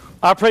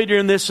 I pray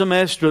during this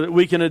semester that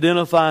we can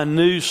identify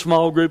new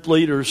small group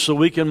leaders so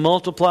we can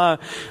multiply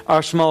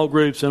our small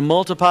groups and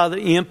multiply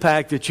the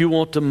impact that You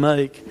want to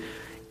make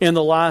in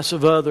the lives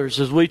of others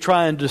as we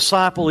try and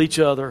disciple each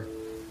other.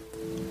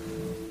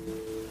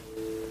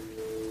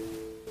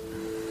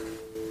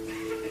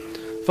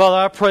 Father,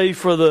 I pray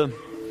for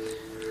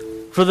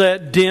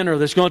that dinner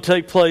that's going to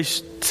take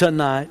place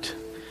tonight.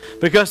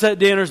 Because that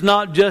dinner is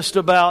not just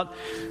about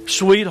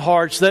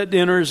sweethearts. That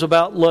dinner is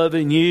about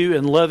loving You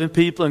and loving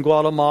people in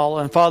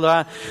Guatemala. And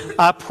Father,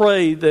 I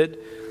pray that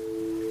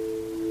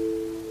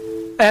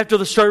after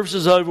the service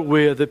is over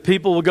with, that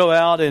people will go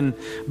out and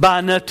buy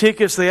enough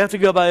tickets, they have to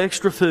go buy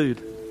extra food.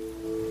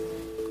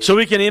 So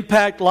we can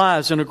impact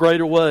lives in a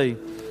greater way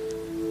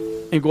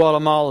in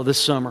Guatemala this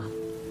summer.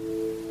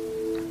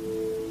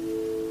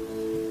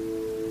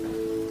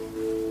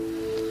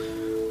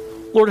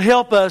 Lord,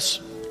 help us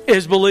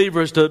as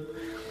believers to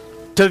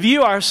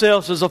view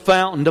ourselves as a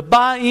fountain, to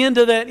buy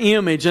into that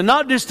image, and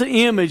not just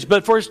the image,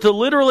 but for us to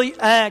literally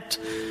act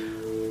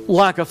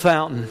like a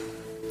fountain.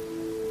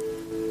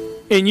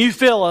 And You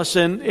fill us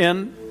and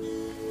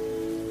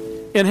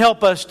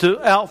help us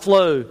to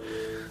outflow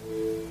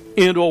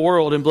into a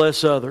world and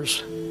bless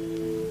others.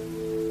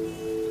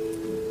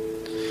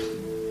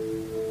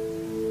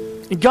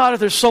 And God, if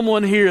there's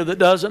someone here that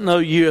doesn't know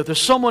You, if there's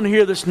someone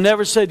here that's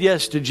never said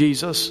yes to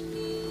Jesus,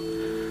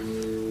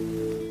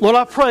 Lord,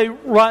 I pray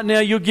right now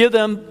You'll give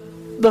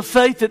them the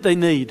faith that they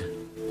need.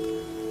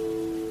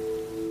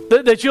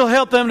 That You'll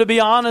help them to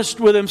be honest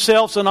with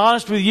themselves and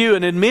honest with You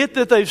and admit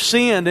that they've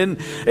sinned and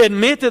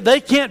admit that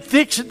they can't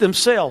fix it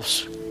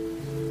themselves.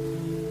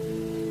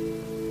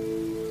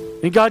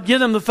 And God, give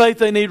them the faith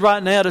they need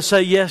right now to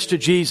say yes to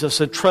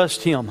Jesus and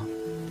trust Him.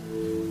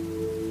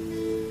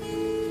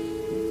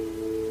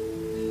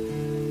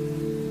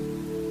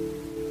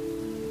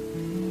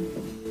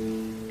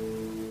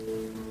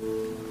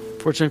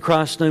 For it's in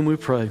Christ's name we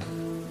pray.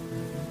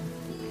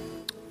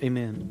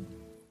 Amen.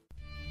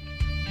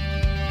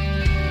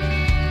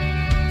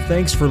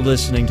 Thanks for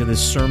listening to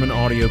this sermon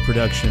audio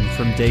production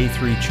from Day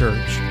 3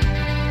 Church.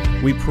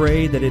 We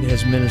pray that it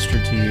has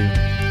ministered to you.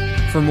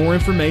 For more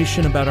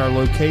information about our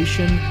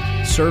location,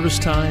 service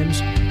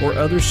times, or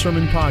other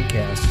sermon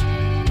podcasts,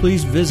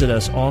 please visit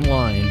us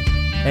online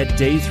at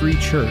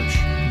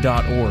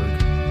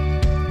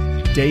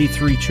day3church.org. Day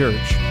 3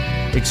 Church.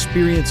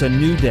 Experience a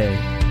new day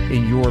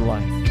in your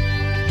life.